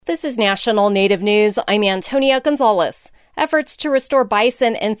This is National Native News. I'm Antonia Gonzalez. Efforts to restore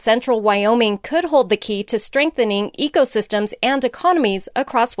bison in central Wyoming could hold the key to strengthening ecosystems and economies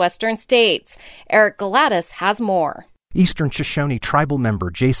across western states. Eric Galatis has more. Eastern Shoshone tribal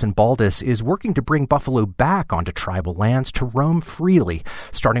member Jason Baldus is working to bring buffalo back onto tribal lands to roam freely,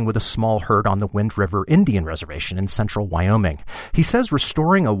 starting with a small herd on the Wind River Indian Reservation in central Wyoming. He says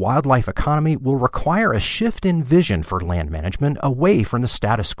restoring a wildlife economy will require a shift in vision for land management away from the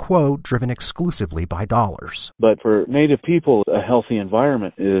status quo driven exclusively by dollars. But for Native people, a healthy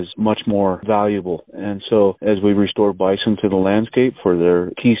environment is much more valuable. And so as we restore bison to the landscape for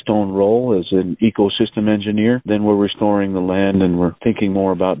their keystone role as an ecosystem engineer, then we're restoring the land, and we're thinking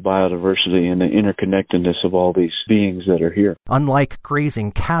more about biodiversity and the interconnectedness of all these beings that are here. Unlike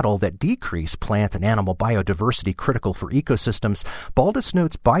grazing cattle that decrease plant and animal biodiversity critical for ecosystems, Baldus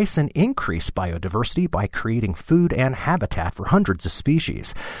notes bison increase biodiversity by creating food and habitat for hundreds of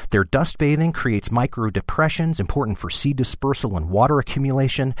species. Their dust bathing creates micro depressions important for seed dispersal and water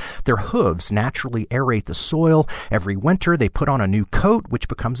accumulation. Their hooves naturally aerate the soil. Every winter they put on a new coat, which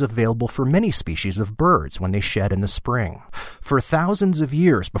becomes available for many species of birds when they shed in the spring. For thousands of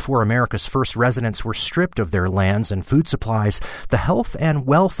years before America's first residents were stripped of their lands and food supplies, the health and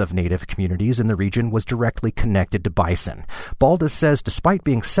wealth of Native communities in the region was directly connected to bison. Baldus says despite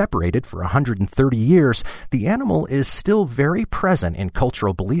being separated for 130 years, the animal is still very present in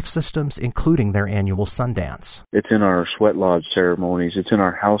cultural belief systems, including their annual Sundance. It's in our sweat lodge ceremonies. It's in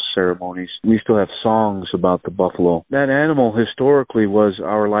our house ceremonies. We still have songs about the buffalo. That animal historically was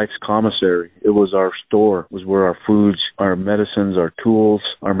our life's commissary. It was our store. It was where our foods, our medicines, our tools,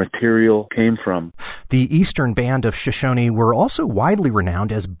 our material came from. The Eastern Band of Shoshone were also widely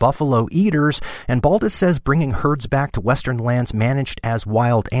renowned as buffalo eaters, and Baldus says bringing herds back to western lands managed as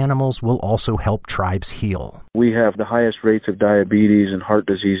wild animals will also help tribes heal. We have the highest rates of diabetes and heart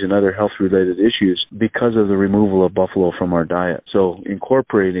disease and other health-related issues because of the removal of buffalo from our diet. So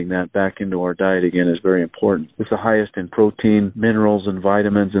incorporating that back into our diet again is very important. It's the highest in protein, minerals, and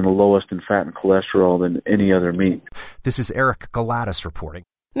vitamins, and the lowest in fat and cholesterol than any other meat. This is Eric Galatis reporting.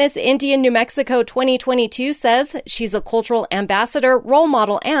 Miss Indian New Mexico 2022 says she's a cultural ambassador, role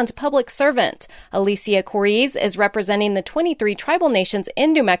model, and public servant. Alicia Corriz is representing the 23 tribal nations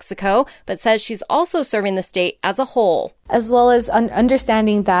in New Mexico, but says she's also serving the state as a whole. As well as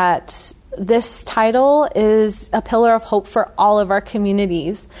understanding that this title is a pillar of hope for all of our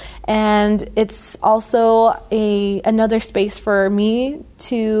communities. And it's also another space for me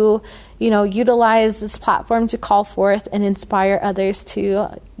to utilize this platform to call forth and inspire others to,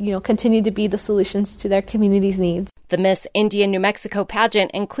 continue to be the solutions to their community's needs. The Miss Indian New Mexico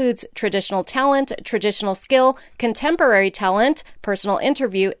pageant includes traditional talent, traditional skill, contemporary talent, personal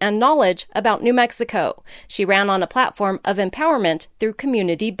interview, and knowledge about New Mexico. She ran on a platform of empowerment through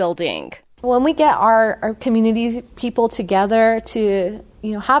community building. When we get our community people together to,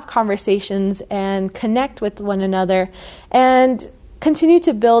 have conversations and connect with one another and continue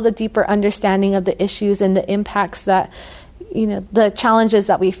to build a deeper understanding of the issues and the impacts that, the challenges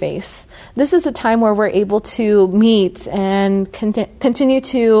that we face. This is a time where we're able to meet and continue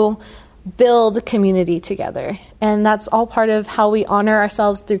to build community together. And that's all part of how we honor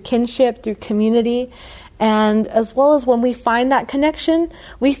ourselves through kinship, through community. And as well as when we find that connection,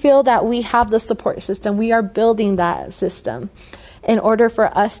 we feel that we have the support system. We are building that system in order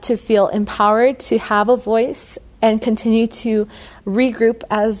for us to feel empowered, to have a voice, and continue to regroup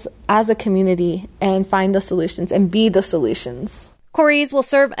as a community and find the solutions and be the solutions. Corriz will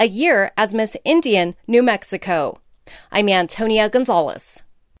serve a year as Miss Indian New Mexico. I'm Antonia Gonzalez.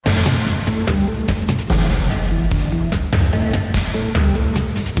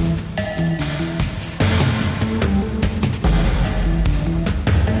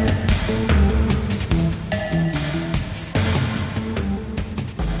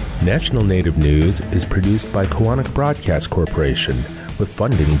 National Native News is produced by Koahnic Broadcast Corporation with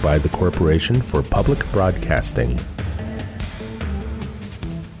funding by the Corporation for Public Broadcasting.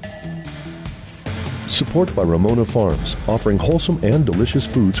 Support by Ramona Farms, offering wholesome and delicious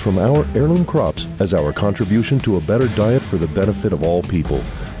foods from our heirloom crops as our contribution to a better diet for the benefit of all people.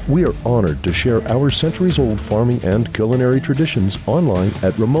 We are honored to share our centuries-old farming and culinary traditions online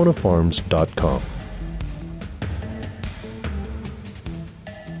at ramonafarms.com.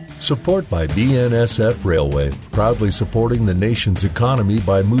 Support by BNSF Railway, proudly supporting the nation's economy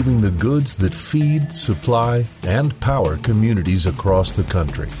by moving the goods that feed, supply, and power communities across the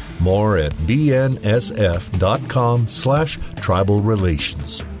country. More at bnsf.com/tribal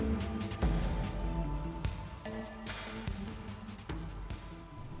relations.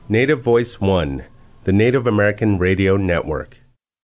 Native Voice One, the Native American Radio Network.